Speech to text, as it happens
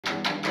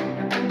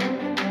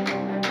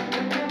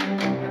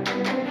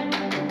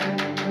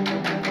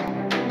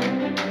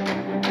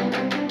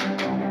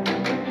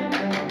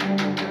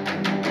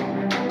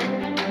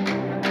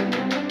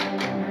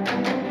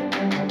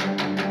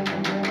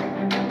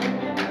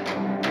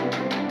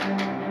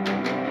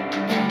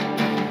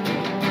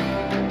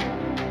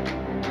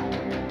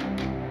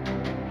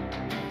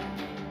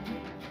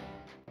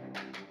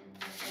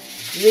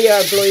We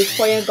are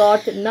glorifying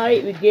God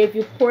tonight. We give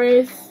you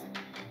praise.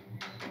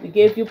 We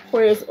give you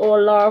praise, oh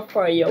Lord,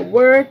 for your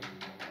word,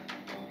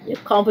 your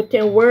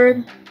comforting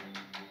word.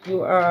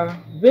 You are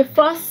with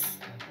us,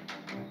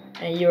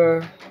 and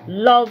your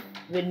love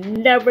will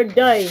never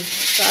die.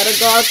 Father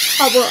God,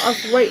 cover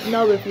us right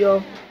now with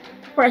your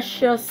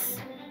precious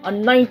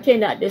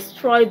anointing that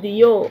destroys the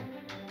yoke.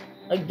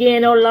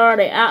 Again, oh Lord,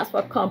 I ask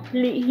for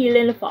complete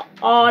healing for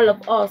all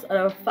of us and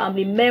our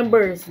family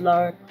members,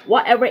 Lord.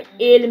 Whatever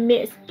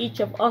ailments each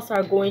of us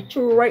are going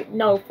through right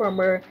now, from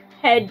our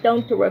head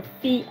down to our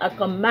feet, I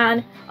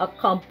command a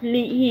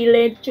complete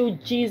healing through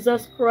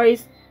Jesus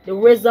Christ, the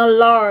risen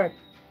Lord.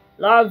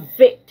 Lord,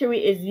 victory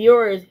is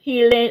yours.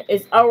 Healing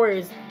is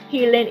ours.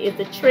 Healing is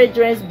the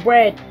children's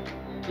bread.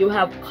 You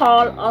have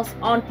called us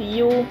unto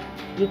you.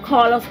 You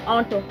call us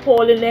unto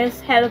holiness,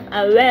 health,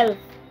 and wealth.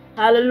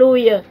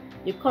 Hallelujah.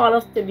 You call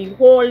us to be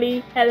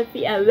holy,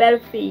 healthy, and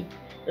wealthy.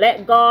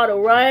 Let God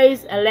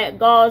arise and let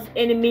God's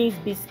enemies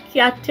be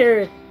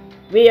scattered.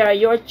 We are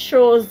your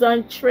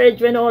chosen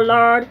children, O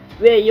Lord.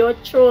 We are your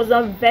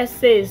chosen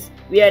vessels.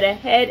 We are the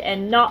head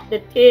and not the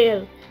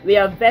tail. We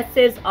are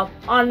vessels of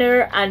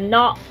honor and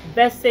not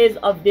vessels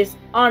of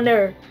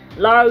dishonor.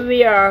 Lord,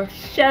 we are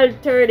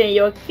sheltered in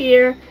your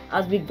care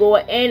as we go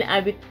in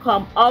and we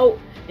come out.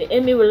 The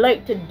enemy would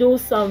like to do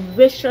some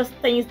vicious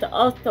things to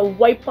us to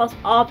wipe us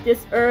off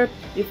this earth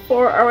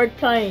before our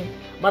time.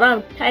 But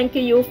I'm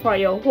thanking you for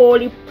your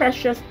holy,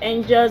 precious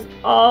angels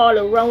all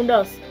around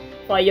us,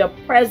 for your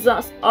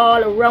presence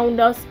all around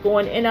us,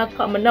 going in and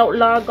coming out.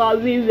 Lord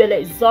God, we will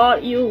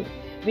exalt you.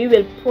 We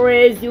will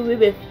praise you. We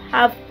will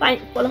have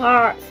thankful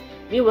hearts.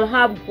 We will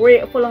have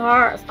grateful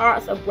hearts,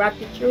 hearts of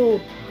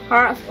gratitude,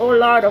 hearts, oh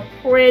Lord, of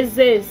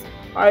praises.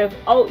 Or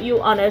without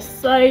you on our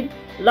side,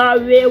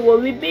 Lord, where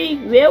would we be?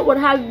 Where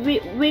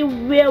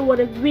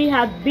would we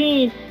have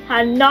been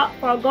had not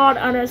for God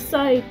on our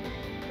side?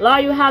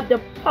 Lord, you have the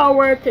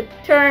power to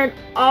turn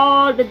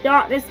all the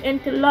darkness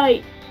into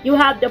light. You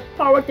have the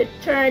power to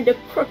turn the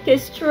crooked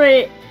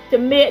straight, to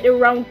make the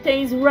wrong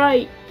things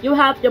right. You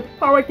have the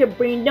power to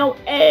bring down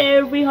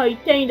every high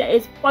thing that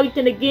is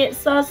fighting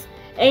against us.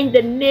 In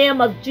the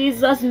name of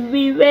Jesus,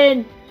 we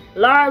win.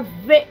 Lord,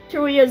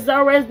 victory is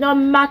ours no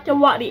matter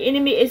what the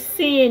enemy is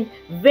saying.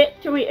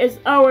 Victory is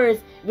ours.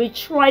 We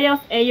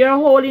triumph in your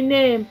holy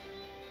name.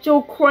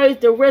 Through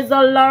Christ the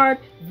risen Lord,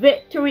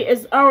 victory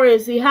is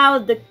ours. He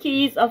has the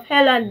keys of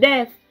hell and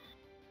death.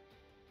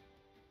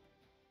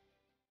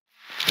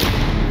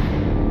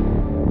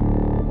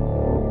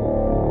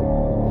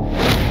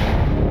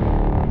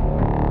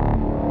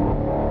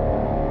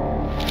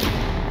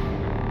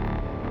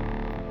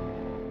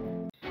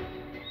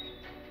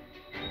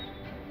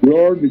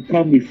 Lord, we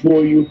come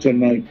before you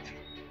tonight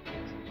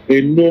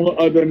in no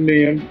other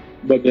name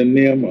but the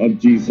name of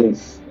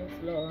Jesus. Yes,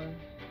 Lord.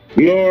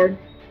 Lord,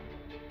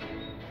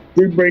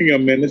 we bring your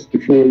minister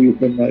before you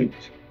tonight,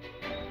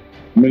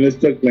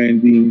 Minister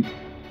Glendine.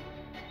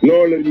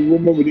 Lord, like the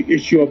woman with the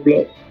issue of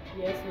blood,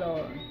 Yes,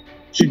 Lord.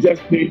 she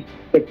just needs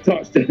to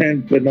touch the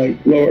hand tonight,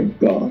 Lord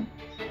God.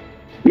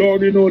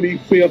 Lord, you know the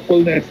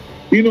faithfulness.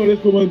 You know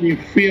this woman be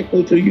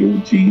faithful to you,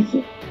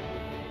 Jesus.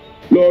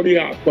 Lord, we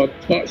ask for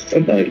touch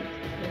tonight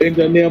in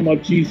the name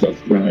of Jesus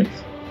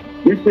Christ.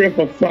 We pray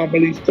for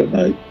families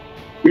tonight.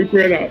 We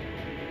pray that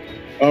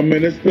our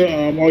minister,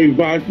 our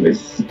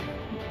evangelist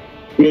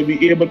will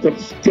be able to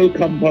still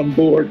come on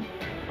board.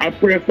 I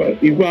pray for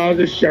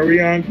Evangelist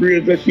Sharianne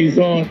Graves that she's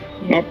on.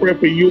 I pray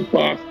for you,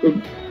 Pastor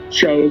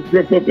Cheryl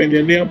Griffith, in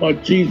the name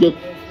of Jesus.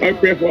 I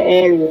pray for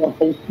all of our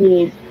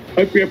households.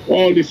 I pray for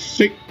all the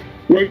sick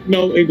right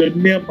now in the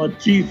name of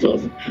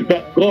Jesus.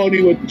 That God,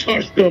 you will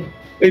touch them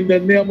in the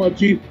name of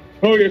Jesus.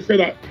 Oh, you say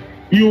that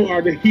you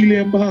are the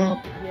healing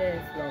balm.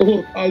 Yes, Lord.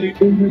 Oh,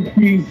 hallelujah,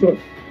 Jesus.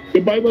 The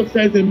Bible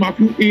says in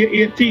Matthew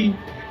 8:18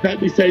 that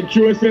they said,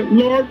 Jerusalem,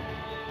 Lord,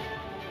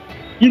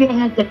 you don't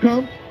have to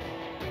come.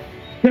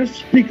 Just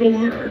speak a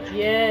word.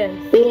 Yes.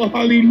 Oh,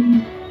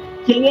 hallelujah.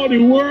 So what the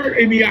word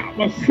in the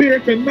atmosphere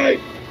tonight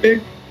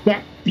is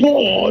that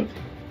God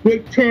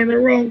will turn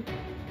around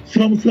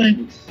some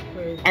things.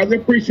 As a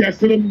preacher, I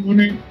said in the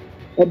morning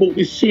about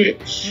the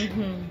switch.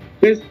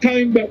 There's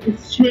time that we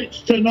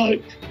switch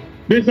tonight.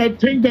 There's a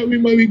thing that we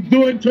might be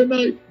doing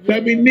tonight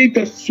that we need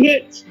to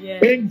switch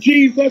in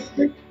Jesus'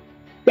 name.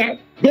 That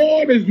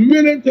God is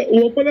willing to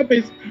open up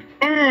his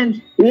arms,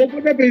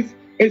 open up his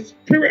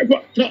spirit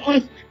to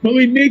us, but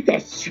we need to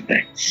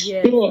switch.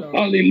 Yes, oh, Lord.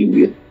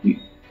 Hallelujah.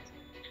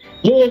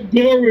 Oh,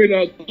 glory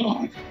to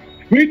God.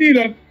 We need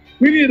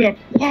a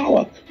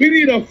power. We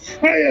need a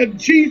fire,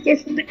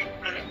 Jesus,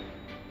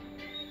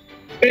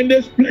 in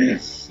this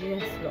place.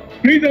 Yes, Lord.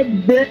 We need to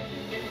burn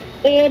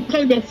all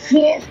kinds of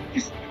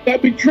forces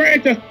that we try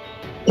to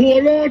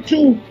hold on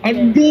to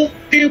and don't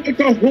able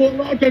to hold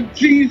on to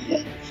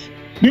Jesus.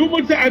 You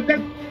must have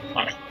that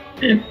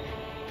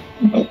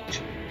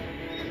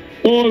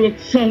all the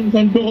sons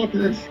and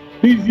daughters,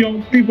 these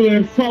young people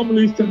and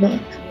families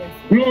tonight.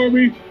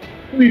 Glory,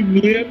 we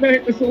lay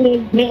this, oh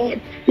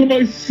God, to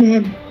my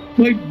son,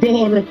 my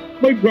daughter,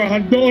 my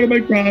granddaughter, my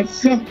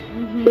grandson.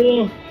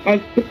 Oh, as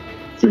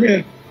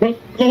strength. But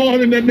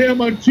God, in the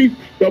name of Jesus,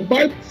 the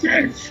Bible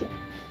says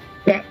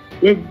that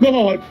with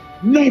God,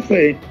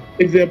 nothing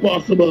is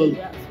impossible.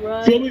 That's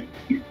right. So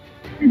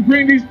we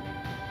bring these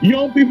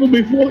young people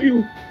before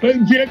you.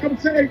 And Jacob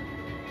said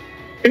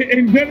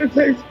in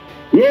Genesis,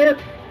 Lord,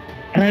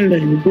 I'll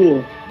let you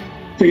go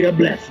till you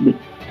bless me.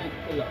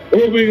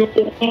 Oh, we're going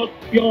to hold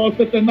on to the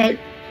altar tonight,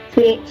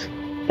 folks.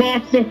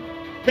 Pastor,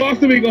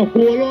 we're going to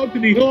hold on to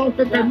the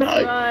altar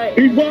tonight. Right.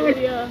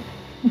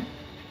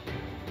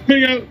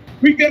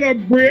 We get a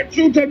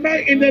breakthrough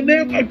tonight in the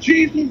name of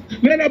Jesus.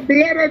 Let the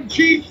blood of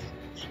Jesus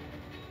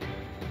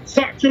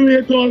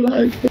saturate our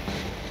life.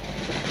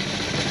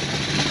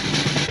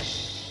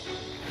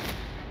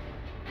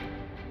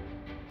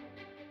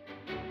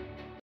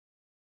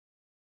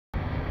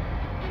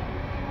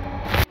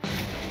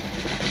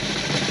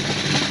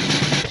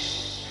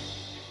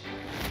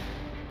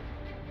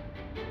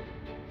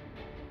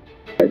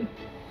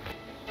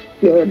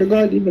 Lord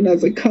God, even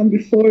as I come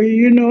before you,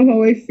 you know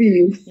how I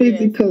feel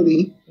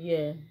physically.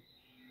 Yeah.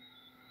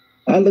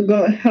 Father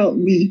God, help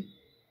me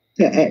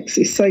to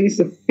exercise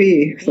the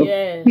faith of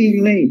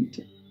healing,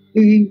 to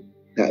believe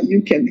that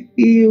you can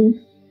heal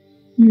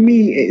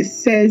me. It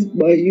says,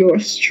 by your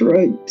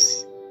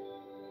stripes,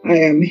 I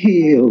am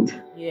healed.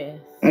 Yes.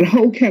 And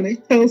how can I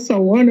tell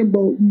someone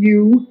about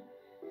you?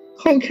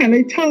 How can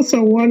I tell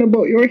someone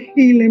about your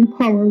healing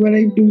power when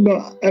I do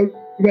not,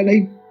 when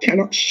I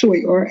cannot show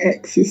it or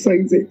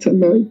exercise it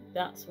tonight?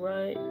 That's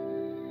right.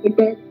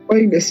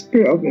 By the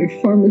spirit of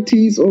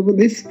infirmities over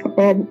this,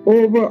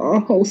 over our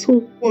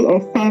household,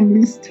 our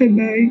families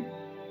tonight.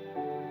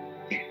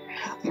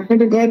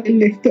 Father God, I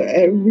lift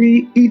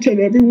each and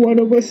every one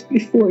of us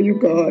before you,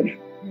 God.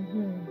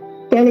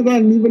 Father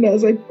God, even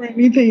as I pray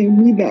anything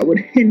in me that would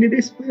hinder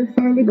this spirit,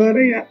 Father God,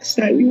 I ask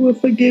that you will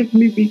forgive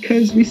me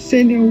because we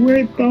sin in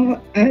word,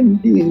 thought,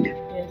 and deed.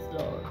 Yes,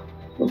 Lord.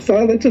 But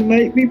Father,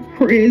 tonight we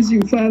praise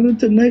you. Father,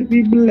 tonight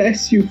we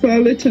bless you.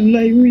 Father,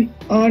 tonight we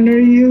honor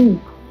you.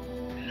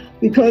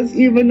 Because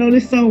even though the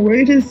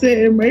songwriter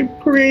said, my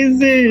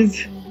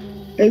praises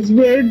is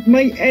where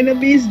my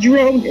enemies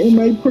drown in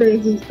my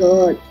praises,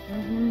 God.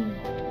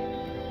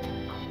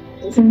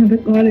 Father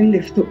God, I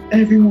lift up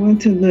everyone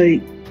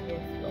tonight.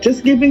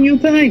 Just giving you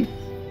thanks.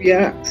 We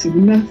ask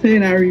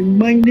nothing. I'm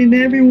reminding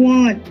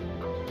everyone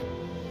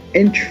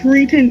and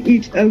treating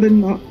each other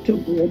not to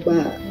go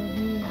back.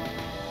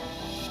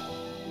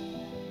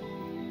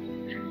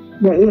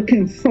 But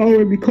looking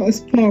forward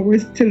because power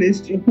still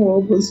is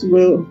Jehovah's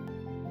will.